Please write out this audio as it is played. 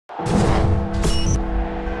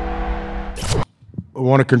I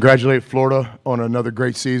want to congratulate Florida on another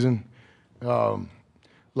great season. A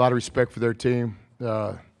lot of respect for their team.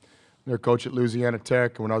 Their coach at Louisiana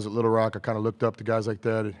Tech, and when I was at Little Rock, I kind of looked up to guys like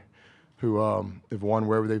that who have won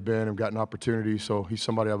wherever they've been and gotten opportunities. So he's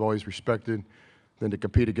somebody I've always respected. Then to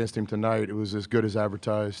compete against him tonight, it was as good as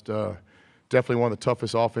advertised. Definitely one of the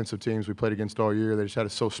toughest offensive teams we played against all year. They just had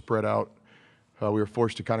it so spread out. We were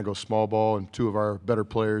forced to kind of go small ball, and two of our better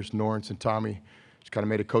players, Norrance and Tommy, just kind of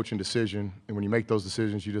made a coaching decision. And when you make those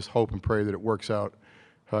decisions, you just hope and pray that it works out,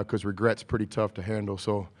 because regret's pretty tough to handle.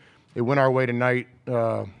 So it went our way tonight.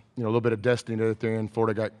 A little bit of destiny at the end.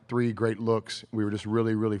 Florida got 3 great looks. We were just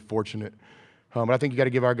really, really fortunate. But I think you got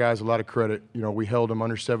to give our guys a lot of credit. We held them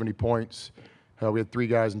under 70 points. We had 3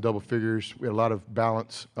 guys in double figures. We had a lot of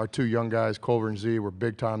balance. Our 2 young guys, Culver and Z, were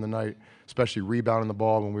big time tonight, especially rebounding the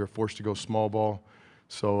ball when we were forced to go small ball.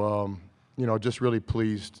 So, just really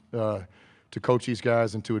pleased to coach these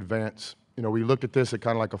guys and to advance. We looked at this at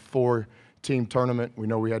kind of like a 4-team tournament. We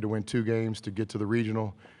know we had to win 2 games to get to the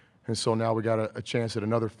regional. And so now we got a chance at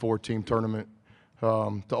another 4-team tournament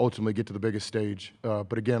to ultimately get to the biggest stage.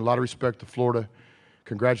 But again, a lot of respect to Florida.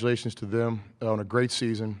 Congratulations to them on a great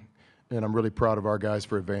season, and I'm really proud of our guys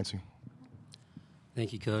for advancing.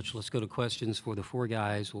 Thank you, Coach. Let's go to questions for the 4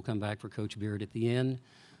 guys. We'll come back for Coach Beard at the end.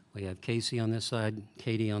 We have Casey on this side,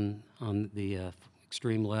 Katie on the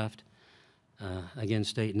extreme left. Again,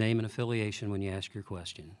 state name and affiliation when you ask your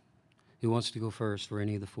question. Who wants to go first for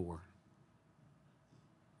any of the 4?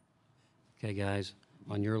 Okay, guys,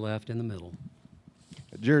 on your left in the middle.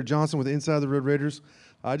 Jared Johnson with Inside the Red Raiders.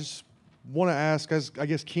 I just want to ask, I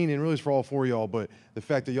guess Keenan, really it's for all 4 of y'all, but the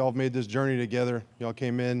fact that y'all have made this journey together, y'all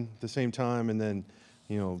came in at the same time, and then,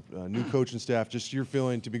 new coaching staff, just your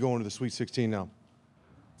feeling to be going to the Sweet 16 now.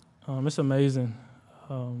 It's amazing.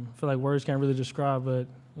 I feel like words can't really describe, but,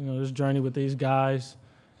 this journey with these guys,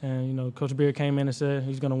 and, Coach Beard came in and said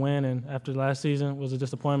he's going to win, and after last season was a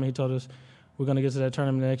disappointment. He told us we're going to get to that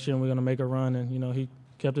tournament next year, and we're going to make a run. And, he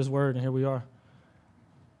kept his word, and here we are.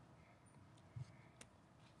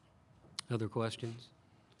 Other questions?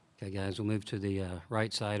 Okay, guys, we'll move to the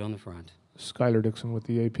right side on the front. Skylar Dixon with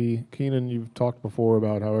the AP. Keenan, you've talked before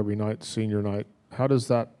about how every night's senior night. How does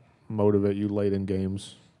that motivate you late in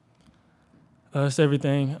games? It's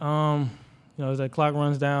everything. As that clock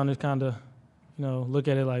runs down, it's kind of, look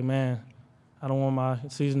at it like, man, I don't want my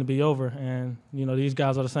season to be over. And, these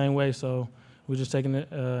guys are the same way, so we're just taking it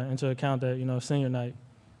into account that, senior night.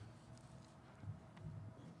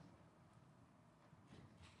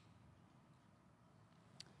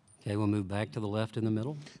 Okay, we'll move back to the left in the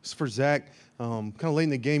middle. This is for Zach. Kind of late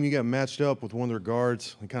in the game, you got matched up with one of their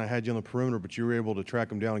guards and kind of had you on the perimeter, but you were able to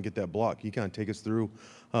track him down and get that block. Can you kind of take us through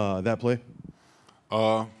that play?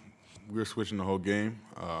 We were switching the whole game,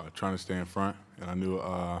 trying to stay in front, and I knew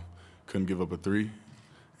couldn't give up a 3.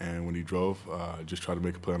 And when he drove, just tried to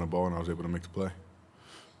make a play on the ball, and I was able to make the play.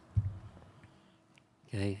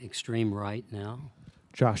 Okay, extreme right now.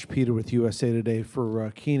 Josh Peter with USA Today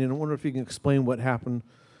for Keenan. I wonder if you can explain what happened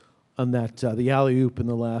on that the alley-oop in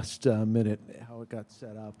the last minute, how it got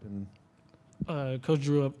set up. And Coach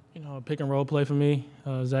drew up, a pick-and-roll play for me.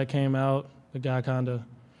 Zach came out. The guy kind of,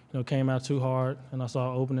 came out too hard, and I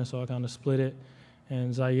saw an opening, so I kind of split it.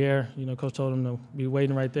 And Zaire, Coach told him to be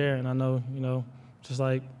waiting right there, and I know, just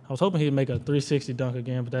like I was hoping he'd make a 360 dunk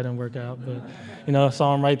again, but that didn't work out. But, I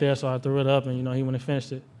saw him right there, so I threw it up, and, he went and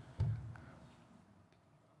finished it.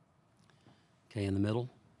 Okay, in the middle.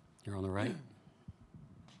 You're on the right.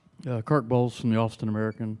 Kirk Bowles from the Austin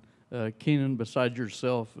American. Keenan, besides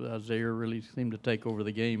yourself, Zaire really seemed to take over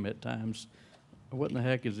the game at times. What in the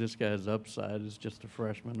heck is this guy's upside? It's just a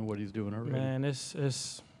freshman and what he's doing already. Man,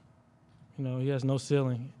 it's he has no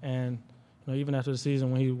ceiling. And, even after the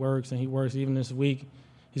season when he works even this week,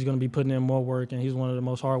 he's going to be putting in more work, and he's one of the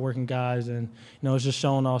most hardworking guys. And, it's just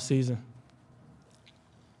shown all season.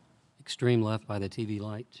 Extreme left by the TV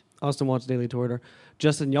light. Austin Watts, Daily Tortor.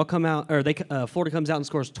 Justin, y'all come out, or Florida comes out and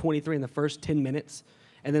scores 23 in the first 10 minutes,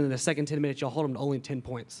 and then in the second 10 minutes, y'all hold them to only 10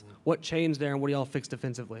 points. What changed there, and what do y'all fix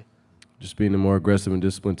defensively? Just being a more aggressive and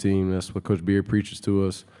disciplined team. That's what Coach Beard preaches to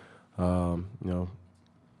us.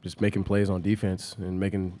 Just making plays on defense and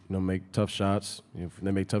making, make tough shots. If they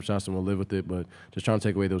make tough shots, then we'll live with it. But just trying to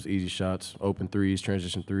take away those easy shots, open threes,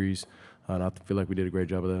 transition threes. And I feel like we did a great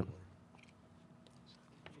job of that.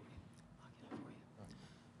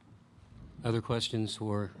 Other questions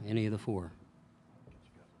for any of the 4?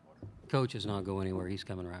 Coach is not going anywhere. He's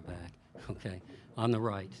coming right back. Okay. On the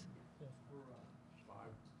right.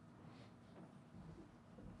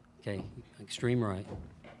 Okay. Extreme right.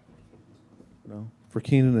 No. For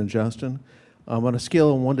Keenan and Justin, On a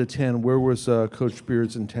scale of 1 to 10, where was Coach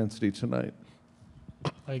Beard's intensity tonight?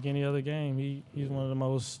 Like any other game, he's one of the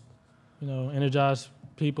most, energized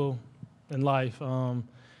people in life.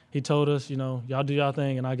 He told us, y'all do y'all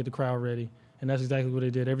thing and I get the crowd ready. And that's exactly what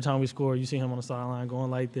he did. Every time we score, you see him on the sideline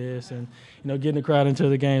going like this and, getting the crowd into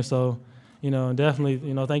the game. So, and definitely,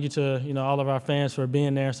 thank you to, all of our fans for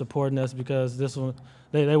being there and supporting us because this one,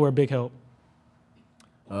 they were a big help.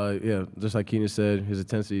 Yeah, just like Keenan said, his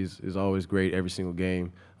intensity is always great every single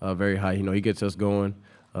game, very high. He gets us going.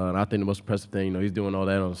 And I think the most impressive thing, he's doing all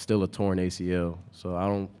that on still a torn ACL. So I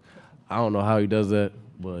don't know how he does that,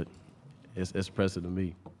 but it's impressive to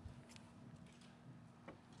me.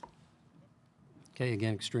 Okay,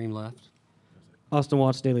 again, extreme left. Austin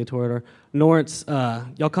Watts, Daily Toreador. Lawrence,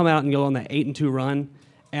 y'all come out and go on that 8-2 run,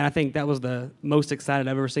 and I think that was the most excited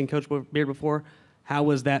I've ever seen Coach Beard before. How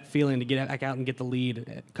was that feeling to get back out and get the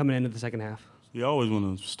lead coming into the second half? You always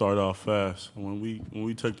want to start off fast. When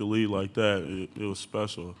we took the lead like that, it was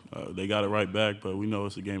special. They got it right back, but we know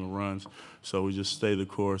it's a game of runs, so we just stayed the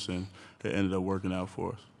course, and it ended up working out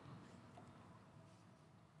for us.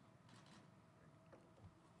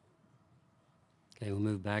 Okay, we'll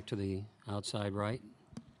move back to the outside right.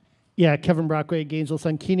 Yeah, Kevin Brockway, Gainesville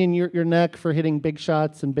Sun. Keenan, your neck for hitting big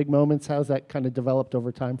shots and big moments, how's that kind of developed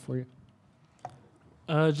over time for you?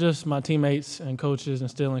 Just my teammates and coaches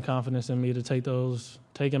instilling confidence in me to take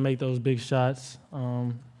and make those big shots.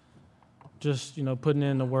 Just, putting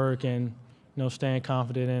in the work and, staying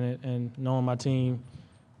confident in it and knowing my team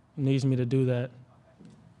needs me to do that.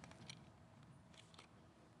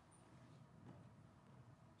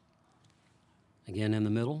 Again in the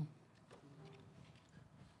middle.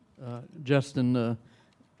 Justin,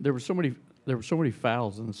 there were so many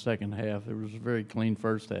fouls in the second half. It was a very clean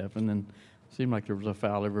first half, and then it seemed like there was a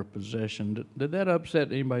foul every possession. Did that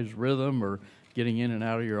upset anybody's rhythm or getting in and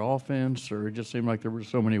out of your offense, or it just seemed like there were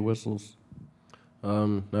so many whistles?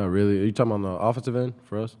 Not really. Are you talking on the offensive end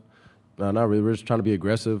for us? Not really. We're just trying to be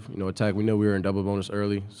aggressive, attack. We know we were in double bonus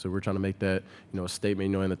early, so we're trying to make that, a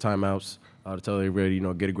statement, in the timeouts to tell everybody,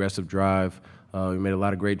 get aggressive, drive. We made a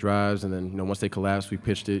lot of great drives, and then, once they collapsed, we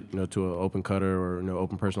pitched it, to an open cutter or,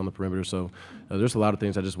 open person on the perimeter. So there's a lot of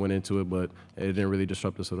things that just went into it, but it didn't really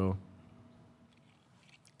disrupt us at all.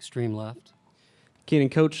 Extreme left. Keenan,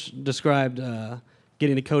 Coach described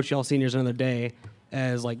getting to coach y'all seniors another day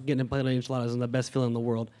as like getting to play enchiladas and the best feeling in the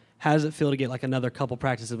world. How does it feel to get like another couple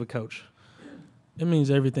practices with Coach? It means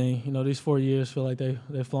everything. These 4 years feel like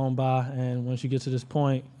they've flown by, and once you get to this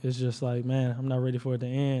point, it's just like, man, I'm not ready for it to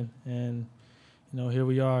end. And, here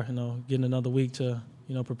we are, getting another week to,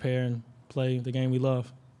 prepare and play the game we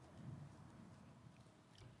love.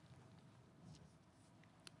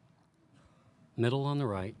 Middle on the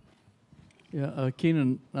right. Yeah,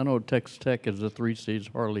 Keenan, I know Texas Tech is a 3 seed,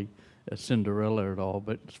 hardly a Cinderella at all,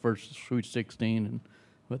 but it's first Sweet 16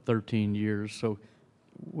 in 13 years. So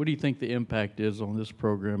what do you think the impact is on this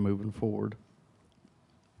program moving forward?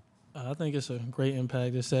 I think it's a great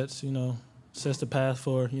impact. It sets the path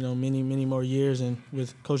for, many, many more years. And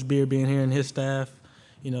with Coach Beard being here and his staff,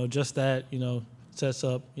 just that, sets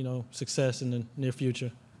up, success in the near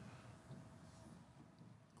future.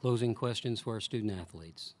 Closing questions for our student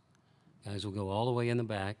athletes. Guys, we'll go all the way in the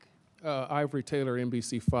back. Ivory Taylor,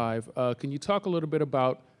 NBC5. Can you talk a little bit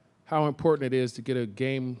about how important it is to get a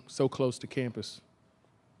game so close to campus,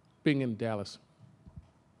 being in Dallas?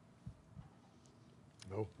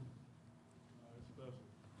 No.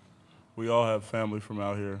 We all have family from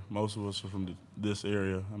out here. Most of us are from this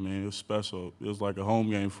area. I mean, it was special. It was like a home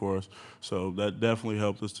game for us. So that definitely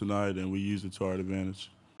helped us tonight, and we used it to our advantage.